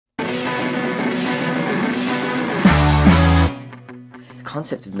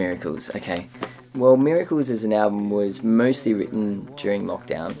concept of Miracles, okay. Well, Miracles as an album was mostly written during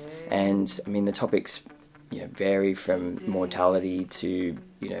lockdown, and I mean the topics, vary from mortality to,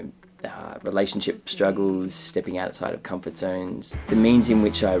 relationship struggles, stepping outside of comfort zones. The means in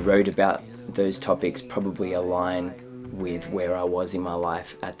which I wrote about those topics probably align with where I was in my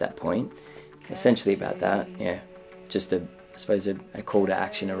life at that point. Essentially about that, just I suppose a call to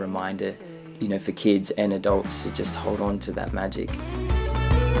action, a reminder, for kids and adults to just hold on to that magic.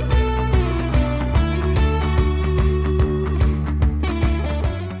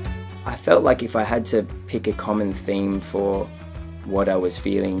 I felt like if I had to pick a common theme for what I was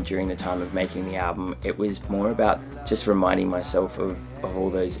feeling during the time of making the album, it was more about just reminding myself of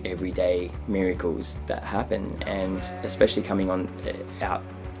all those everyday miracles that happen, and especially coming out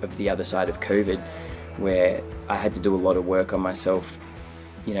of the other side of COVID, where I had to do a lot of work on myself.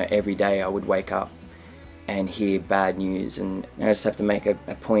 Every day I would wake up and hear bad news, and I just have to make a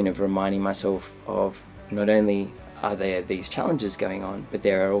point of reminding myself of not only are there these challenges going on, but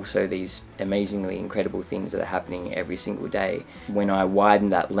there are also these amazingly incredible things that are happening every single day. When I widen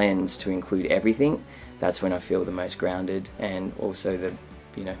that lens to include everything, that's when I feel the most grounded, and also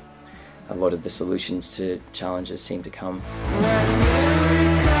a lot of the solutions to challenges seem to come.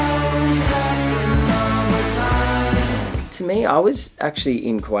 To me, I was actually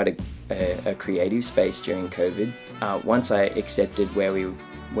in quite a creative space during COVID. Once I accepted where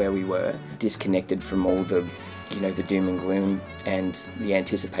we were, disconnected from all the the doom and gloom and the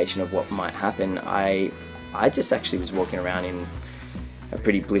anticipation of what might happen, I just actually was walking around in a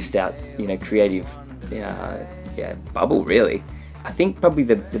pretty blissed out, creative bubble, really. I think probably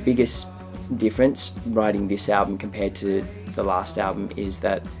the biggest difference writing this album compared to the last album is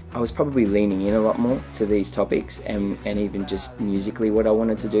that I was probably leaning in a lot more to these topics, and even just musically what I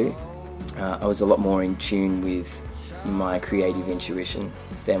wanted to do. I was a lot more in tune with my creative intuition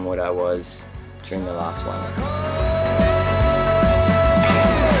than what I was during the last one.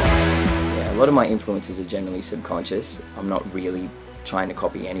 A lot of my influences are generally subconscious. I'm not really trying to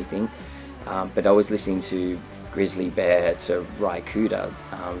copy anything, but I was listening to Grizzly Bear to Ry Cooder,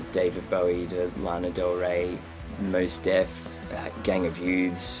 David Bowie to Lana Del Rey, Mos Def, Gang of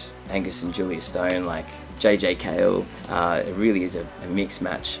Youths, Angus and Julia Stone, like JJ Cale. It really is a mixed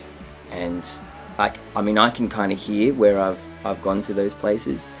match, and I can kind of hear where I've gone to those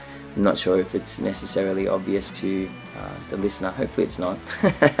places. I'm not sure if it's necessarily obvious to the listener. Hopefully it's not.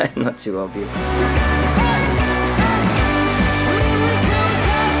 Not too obvious.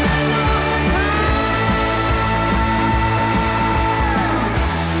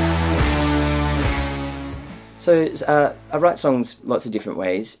 So I write songs lots of different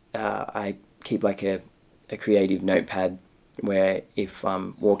ways. I keep like a creative notepad where if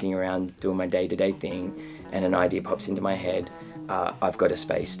I'm walking around doing my day-to-day thing and an idea pops into my head, I've got a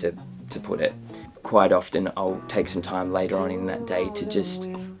space to put it. Quite often I'll take some time later on in that day to just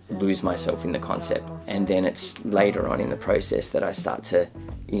lose myself in the concept, and then it's later on in the process that I start to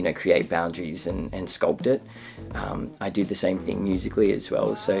create boundaries and sculpt it. I do the same thing musically as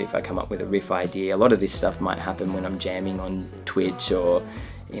well, so if I come up with a riff idea, a lot of this stuff might happen when I'm jamming on Twitch or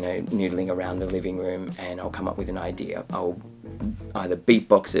noodling around the living room, and I'll come up with an idea. I'll either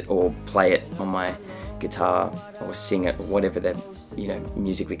beatbox it or play it on my guitar or sing it, or whatever that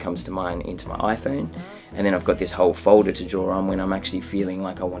musically comes to mind, into my iPhone, and then I've got this whole folder to draw on when I'm actually feeling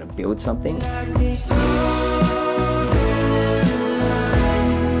like I want to build something.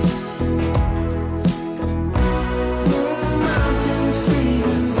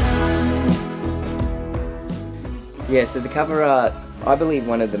 Yeah, so the cover art, I believe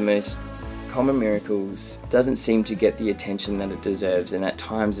one of the most common miracles doesn't seem to get the attention that it deserves, and at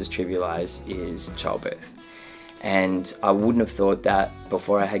times is trivialized, is childbirth. And I wouldn't have thought that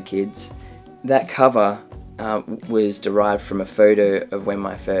before I had kids. That cover was derived from a photo of when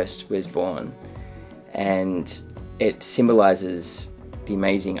my first was born, and it symbolizes the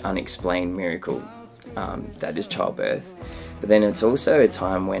amazing unexplained miracle that is childbirth. But then it's also a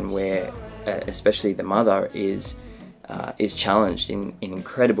time when we're, especially the mother, is challenged in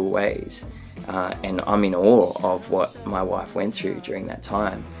incredible ways, and I'm in awe of what my wife went through during that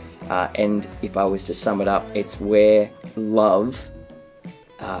time. And if I was to sum it up, it's where love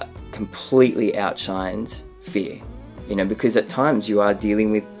completely outshines fear, because at times you are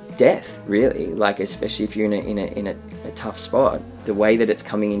dealing with death, really, like especially if you're in a tough spot. The way that it's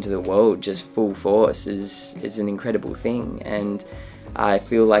coming into the world just full force is an incredible thing, and I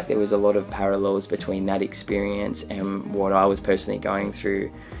feel like there was a lot of parallels between that experience and what I was personally going through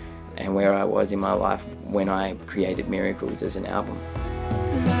and where I was in my life when I created Miracles as an album.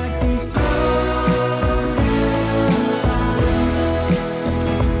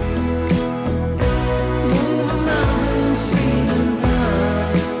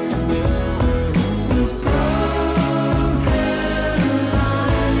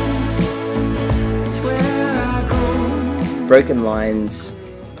 Broken lines,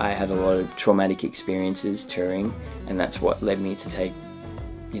 I had a lot of traumatic experiences touring, and that's what led me to take,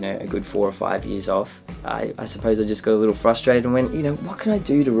 a good 4 or 5 years off. I suppose I just got a little frustrated and went, what can I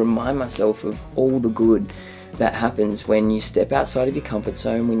do to remind myself of all the good that happens when you step outside of your comfort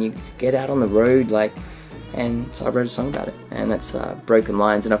zone, when you get out on the road, and so I wrote a song about it, and that's Broken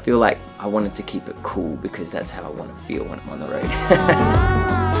Lines, and I feel like I wanted to keep it cool because that's how I want to feel when I'm on the road.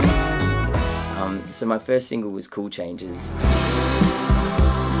 So my first single was Cool Changes.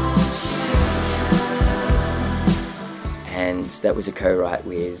 And that was a co-write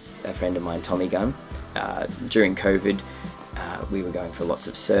with a friend of mine, Tommy Gunn. During COVID, we were going for lots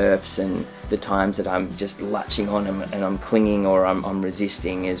of surfs, and the times that I'm just latching on and I'm clinging or I'm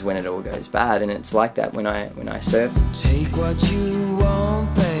resisting is when it all goes bad, and it's like that when I surf. Take what you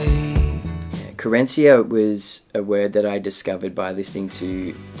want, babe. Carencia was a word that I discovered by listening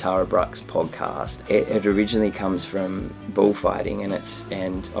to Tara Bruck's podcast. It originally comes from bullfighting,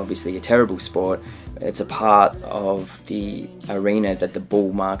 and obviously a terrible sport. It's a part of the arena that the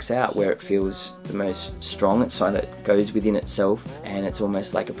bull marks out where it feels the most strong. It's sort of goes within itself, and it's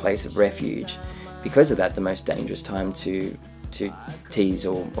almost like a place of refuge. Because of that, the most dangerous time to tease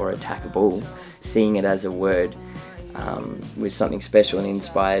or attack a bull. Seeing it as a word was something special and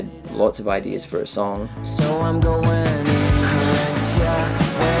inspired lots of ideas for a song. So I'm going in Carencia,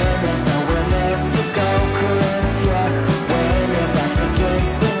 when there's nowhere left to go, Carencia, when your back's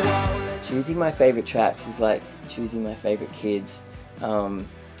against the wall. Choosing my favourite tracks is like choosing my favourite kids.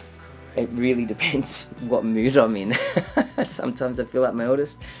 It really depends what mood I'm in. Sometimes I feel like my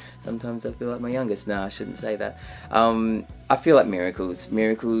oldest, sometimes I feel like my youngest. No, I shouldn't say that. I feel like Miracles.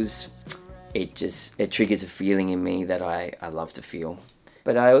 Miracles, it triggers a feeling in me that I love to feel.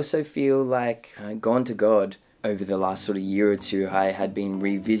 But I also feel like Gone to God, over the last sort of year or two, I had been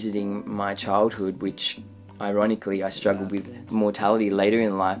revisiting my childhood, which ironically I struggled with mortality later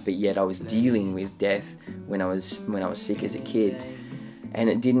in life, but yet I was dealing with death when I was sick as a kid. And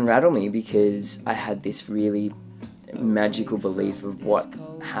it didn't rattle me because I had this really magical belief of what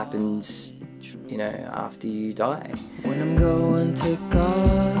happens, after you die. When I'm going to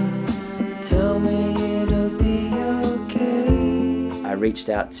God, tell me it'll be okay. I reached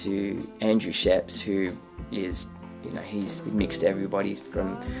out to Andrew Sheps, who is, he's mixed everybody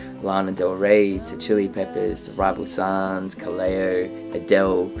from Lana Del Rey to Chili Peppers to Rival Sons, Kaleo,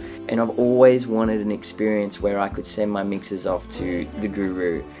 Adele. And I've always wanted an experience where I could send my mixes off to the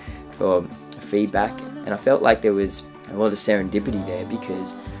guru for feedback. And I felt like there was a lot of serendipity there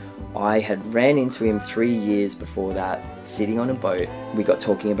because I had ran into him 3 years before that, sitting on a boat. We got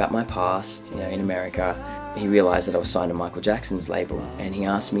talking about my past, in America. He realised that I was signed to Michael Jackson's label, and he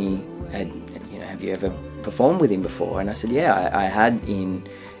asked me, have you ever performed with him before? And I said, yeah, I had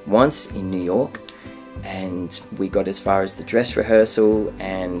once in New York, and we got as far as the dress rehearsal,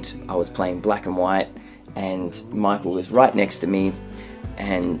 and I was playing Black and White, and Michael was right next to me,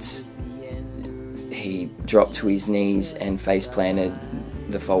 and he dropped to his knees and face planted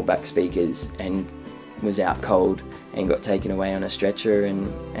the foldback speakers and was out cold and got taken away on a stretcher,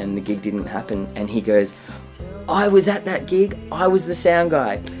 and the gig didn't happen. And he goes, I was at that gig, I was the sound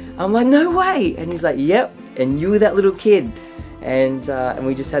guy. I'm like, no way. And he's like, yep, and you were that little kid. And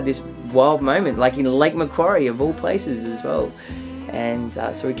we just had this wild moment, like in Lake Macquarie of all places as well. And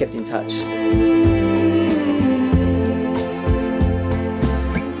so we kept in touch.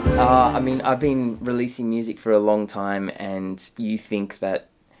 I've been releasing music for a long time, and you think that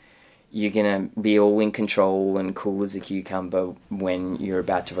you're gonna be all in control and cool as a cucumber when you're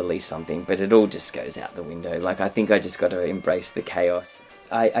about to release something, but it all just goes out the window. Like, I think I just got to embrace the chaos.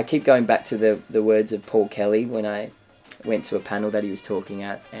 I keep going back to the words of Paul Kelly when I went to a panel that he was talking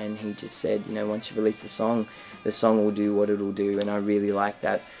at, and he just said, once you release the song will do what it'll do. And I really like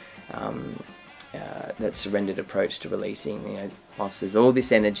that that surrendered approach to releasing. Whilst there's all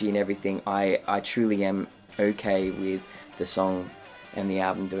this energy and everything, I truly am okay with the song and the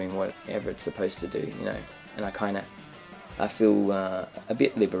album doing whatever it's supposed to do, and I feel a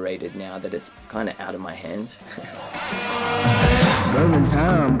bit liberated now that it's kind of out of my hands. Burning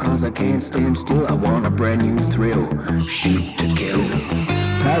time, cause I can't stand still. I want a brand new thrill, shoot to kill.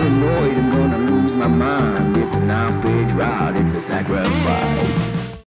 Paranoid, I'm gonna lose my mind. It's a knife-edge ride, it's a sacrifice.